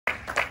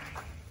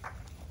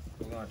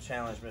going to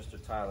challenge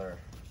Mr. Tyler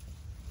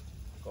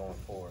going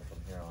forward from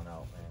here on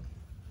out, man.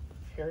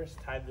 Harris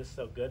tied this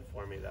so good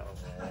for me, though.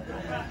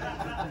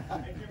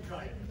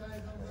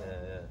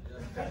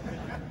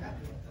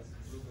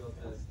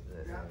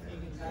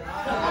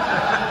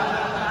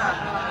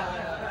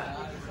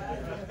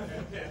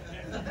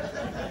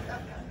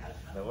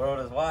 The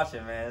world is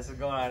watching, man. This is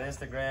going on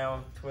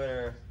Instagram,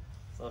 Twitter,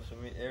 social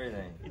media,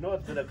 everything. You know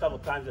what? A couple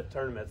times at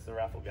tournaments, the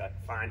ref will be like,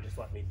 "Fine, just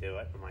let me do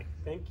it." I'm like,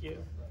 "Thank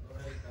you."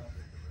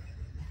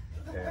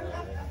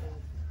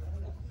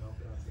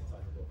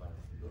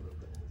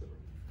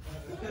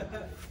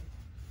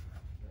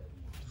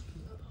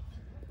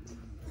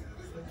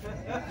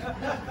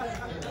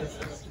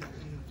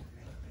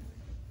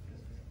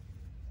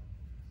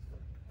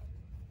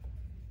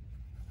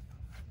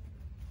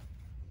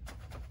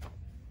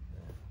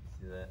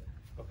 See that?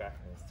 Okay.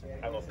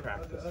 I will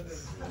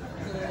practice.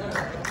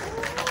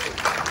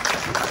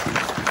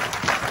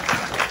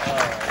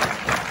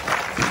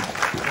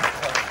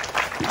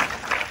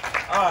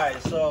 All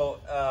right, so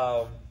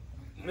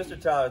Mr.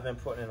 Tyler's been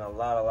putting in a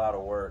lot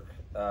of work.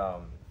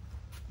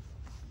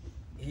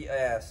 He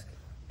asks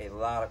a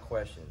lot of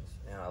questions,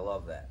 and I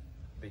love that,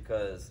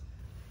 because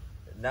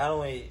not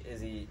only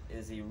is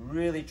he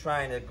really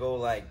trying to go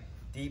like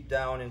deep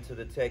down into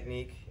the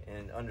technique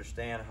and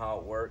understand how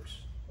it works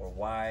or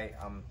why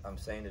I'm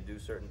saying to do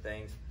certain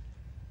things,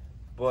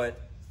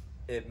 but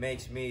it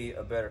makes me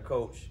a better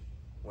coach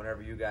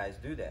whenever you guys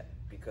do that,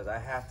 because I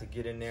have to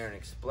get in there and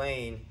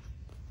explain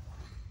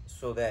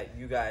so that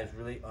you guys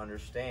really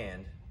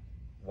understand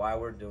why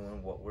we're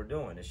doing what we're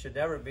doing. It should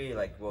never be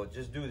like, well,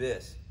 just do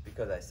this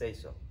because I say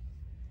so.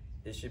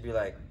 It should be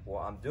like,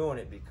 well, I'm doing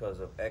it because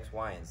of X,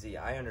 Y, and Z.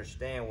 I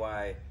understand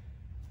why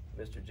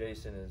Mr.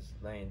 Jason is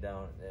laying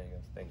down. There you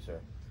go. Thanks,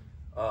 sir.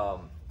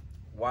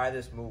 Why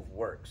this move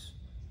works.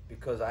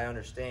 Because I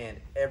understand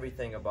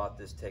everything about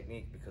this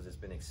technique because it's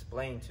been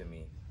explained to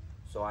me.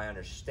 So I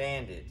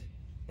understand it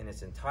in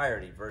its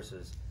entirety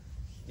versus,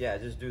 yeah,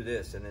 just do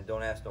this and then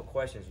don't ask no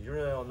questions. You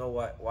really don't know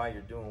why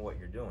you're doing what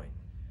you're doing.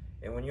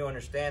 And when you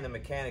understand the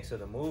mechanics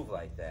of the move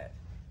like that,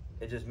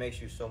 it just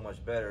makes you so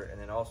much better. And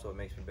then also it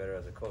makes me better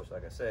as a coach,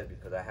 like I said,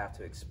 because I have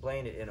to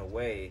explain it in a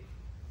way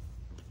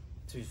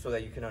so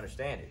that you can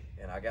understand it.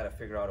 And I got to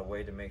figure out a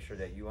way to make sure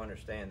that you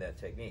understand that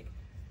technique.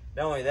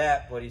 Not only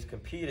that, but he's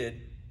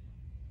competed,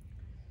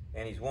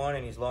 and he's won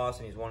and he's lost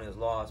and he's won and he's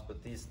lost.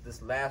 But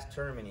this last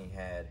tournament he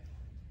had,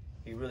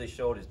 he really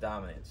showed his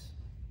dominance.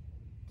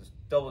 Just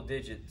double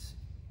digits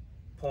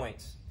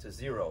points to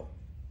 0,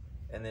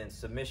 and then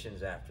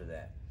submissions after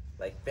that.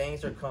 Like,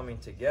 things are coming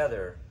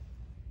together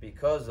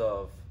because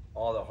of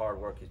all the hard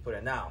work he's put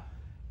in. Now,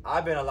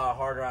 I've been a lot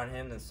harder on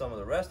him than some of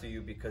the rest of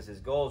you because his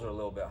goals are a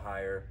little bit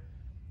higher,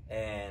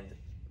 and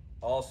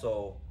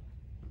also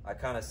I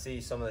kind of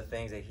see some of the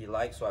things that he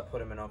likes, so I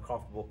put him in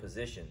uncomfortable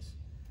positions.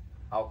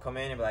 I'll come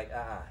in and be like,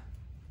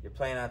 you're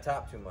playing on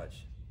top too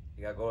much.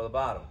 You got to go to the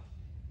bottom.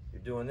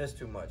 You're doing this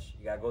too much.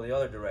 You got to go the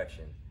other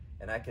direction.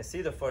 And I can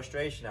see the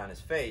frustration on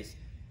his face,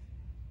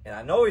 and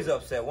I know he's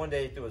upset. One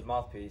day he threw his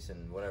mouthpiece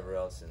and whatever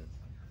else, and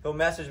he'll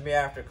message me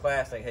after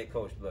class like, "Hey,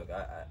 coach, look,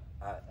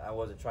 I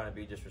wasn't trying to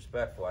be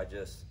disrespectful. I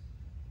just,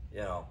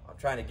 I'm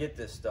trying to get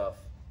this stuff,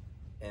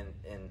 and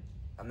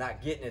I'm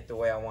not getting it the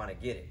way I want to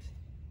get it,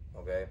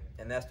 okay?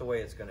 And that's the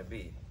way it's going to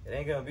be. It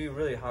ain't going to be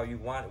really how you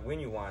want it, when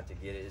you want to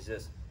get it. It's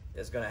just,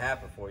 it's going to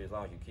happen for you as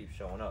long as you keep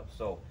showing up."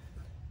 So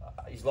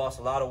he's lost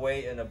a lot of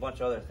weight and a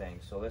bunch of other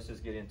things. So let's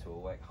just get into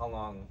it. Like, how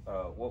long,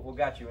 what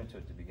got you into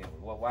it to begin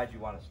with? Why'd you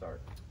want to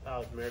start? I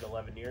was married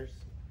 11 years.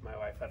 My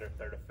wife had her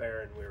third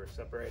affair, and we were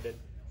separated.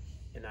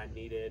 And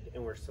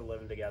and we're still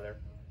living together.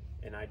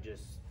 And I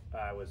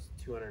was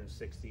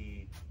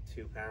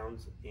 262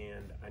 pounds,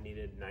 and I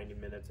needed 90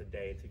 minutes a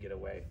day to get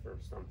away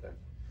from something.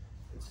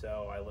 And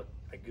so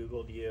I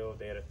Googled you.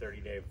 They had a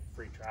 30-day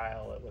free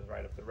trial. It was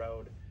right up the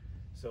road.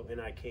 So in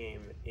I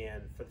came,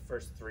 and for the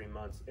first 3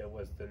 months, it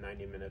was the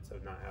 90 minutes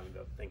of not having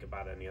to think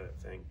about any other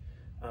thing.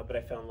 But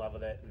I fell in love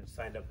with it and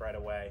signed up right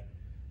away.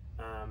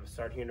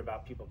 Started hearing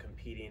about people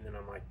competing, and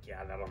I'm like,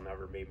 yeah, that'll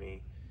never be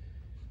me.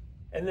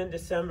 And then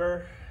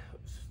December,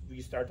 we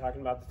started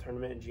talking about the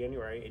tournament in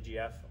January,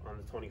 AGF on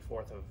the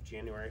 24th of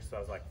January. So I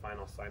was like, fine,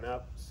 I'll sign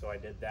up. So I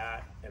did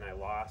that, and I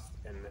lost,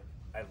 and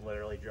I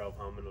literally drove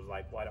home and was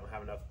like, well, I don't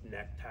have enough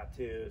neck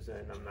tattoos,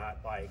 and I'm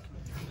not like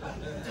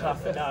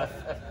tough enough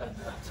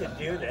to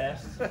do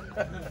this.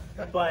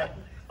 But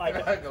like,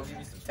 I gotta go give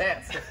you some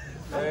tats.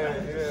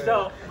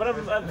 So, but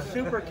I'm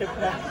super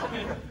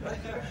competitive.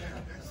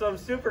 So I'm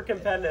super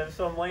competitive.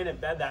 So I'm laying in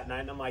bed that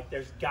night, and I'm like,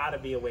 there's got to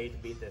be a way to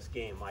beat this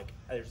game. Like,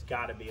 there's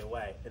got to be a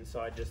way. And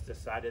so I just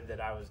decided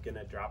that I was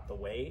gonna drop the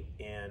weight,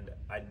 and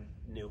I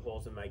knew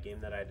holes in my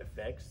game that I had to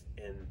fix,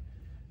 and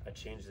I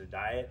changed the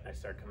diet. I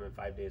started coming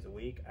 5 days a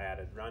week. I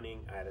added running,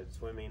 I added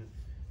swimming,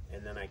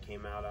 and then I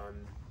came out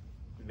on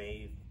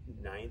May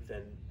 9th,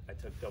 and I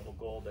took double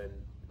gold. And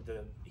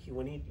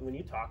when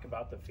you talk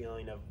about the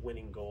feeling of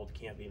winning gold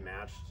can't be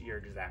matched, you're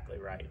exactly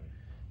right.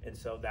 And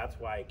so that's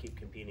why I keep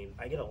competing.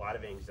 I get a lot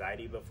of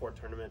anxiety before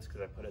tournaments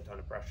because I put a ton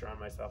of pressure on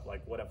myself.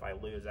 Like, what if I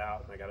lose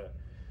out and I got to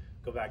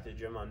go back to the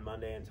gym on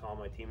Monday and tell all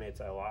my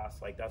teammates I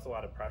lost? Like, that's a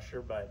lot of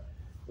pressure. But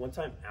once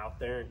I'm out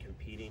there and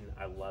competing,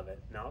 I love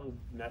it. And I'll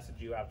message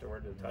you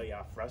afterwards and tell you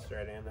how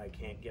frustrated I am that I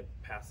can't get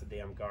past the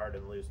damn guard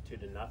and lose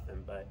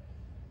 2-0. But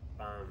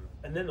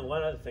and then the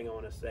one other thing I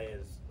want to say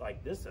is,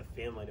 like, this is a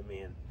family to me,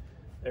 and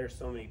there's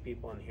so many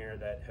people in here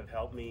that have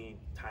helped me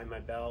tie my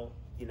belt,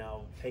 you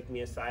know, take me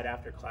aside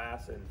after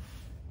class, and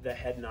the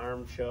head and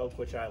arm choke,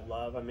 which I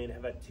love. I mean,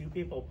 I've had 2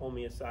 people pull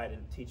me aside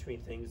and teach me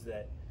things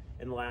that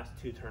in the last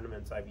 2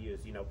 tournaments I've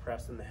used, you know,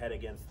 pressing the head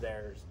against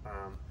theirs.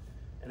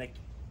 And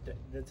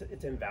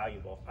it's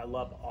invaluable. I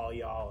love all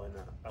y'all, and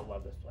I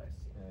love this place.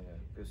 Yeah,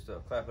 good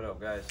stuff. Clap it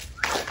up, guys.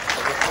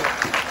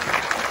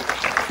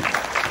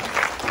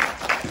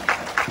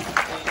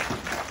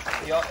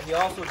 He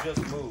also just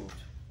moved.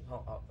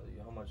 How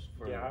much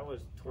further? Yeah, I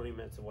was 20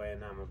 minutes away, and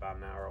now I'm about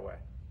an hour away.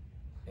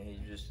 And he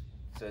just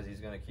says he's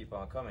going to keep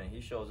on coming.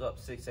 He shows up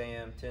 6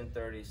 a.m.,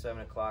 10:30,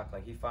 7 o'clock.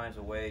 Like, he finds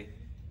a way.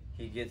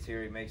 He gets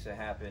here. He makes it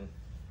happen.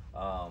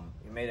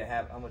 He made it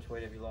happen. How much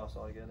weight have you lost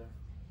altogether?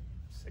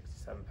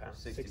 67 pounds.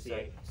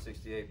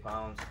 68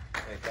 pounds.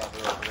 Hey, clap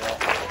it up for that.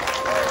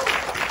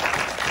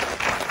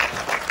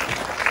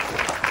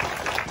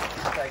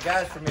 Like,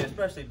 guys, for me,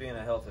 especially being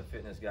a health and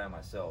fitness guy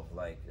myself,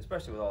 like,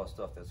 especially with all the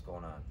stuff that's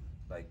going on,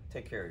 like,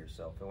 take care of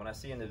yourself. And when I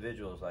see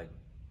individuals like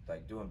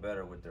doing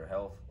better with their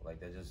health, like,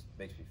 that just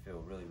makes me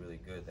feel really, really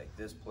good. Like,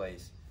 this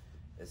place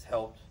has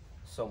helped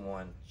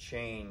someone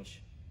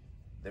change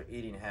their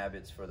eating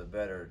habits for the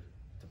better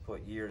to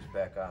put years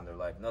back on their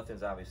life.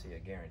 Nothing's obviously a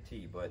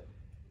guarantee, but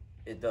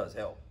it does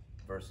help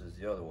versus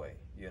the other way,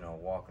 you know,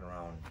 walking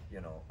around,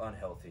 you know,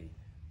 unhealthy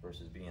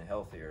versus being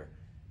healthier.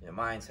 Your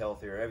mind's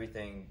healthier.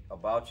 Everything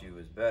about you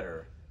is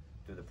better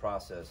through the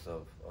process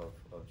of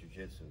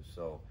jiu-jitsu.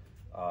 So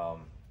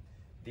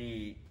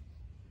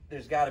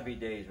there's got to be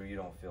days where you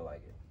don't feel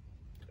like it.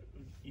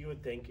 You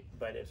would think,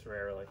 but it's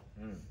rarely.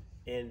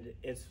 And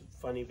it's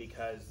funny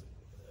because,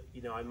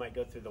 you know, I might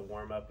go through the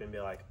warm-up and be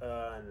like,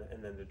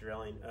 and then the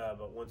drilling,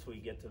 but once we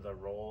get to the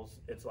rolls,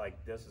 it's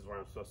like, this is where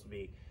I'm supposed to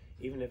be.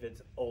 Even if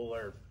it's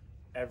Oler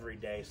every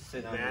day,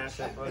 sit on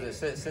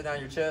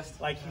your chest?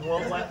 Like, he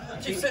won't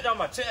let... Keep sitting on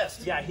my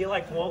chest! Yeah, he,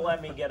 like, won't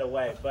let me get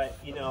away. But,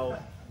 you know,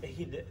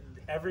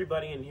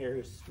 everybody in here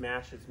who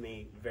smashes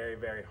me very,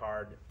 very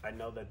hard, I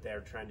know that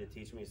they're trying to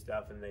teach me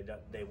stuff, and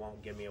they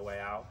won't give me a way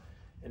out.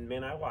 And,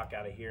 man, I walk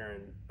out of here,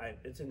 and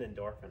it's an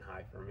endorphin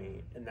high for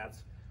me. And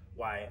that's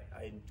why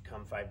I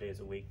come 5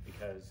 days a week,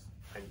 because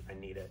I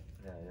need it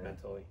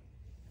mentally.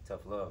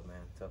 Tough love,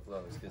 man. Tough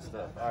love. It's good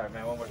stuff. All right,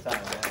 man. One more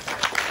time,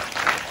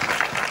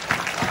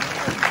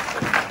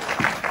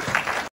 man.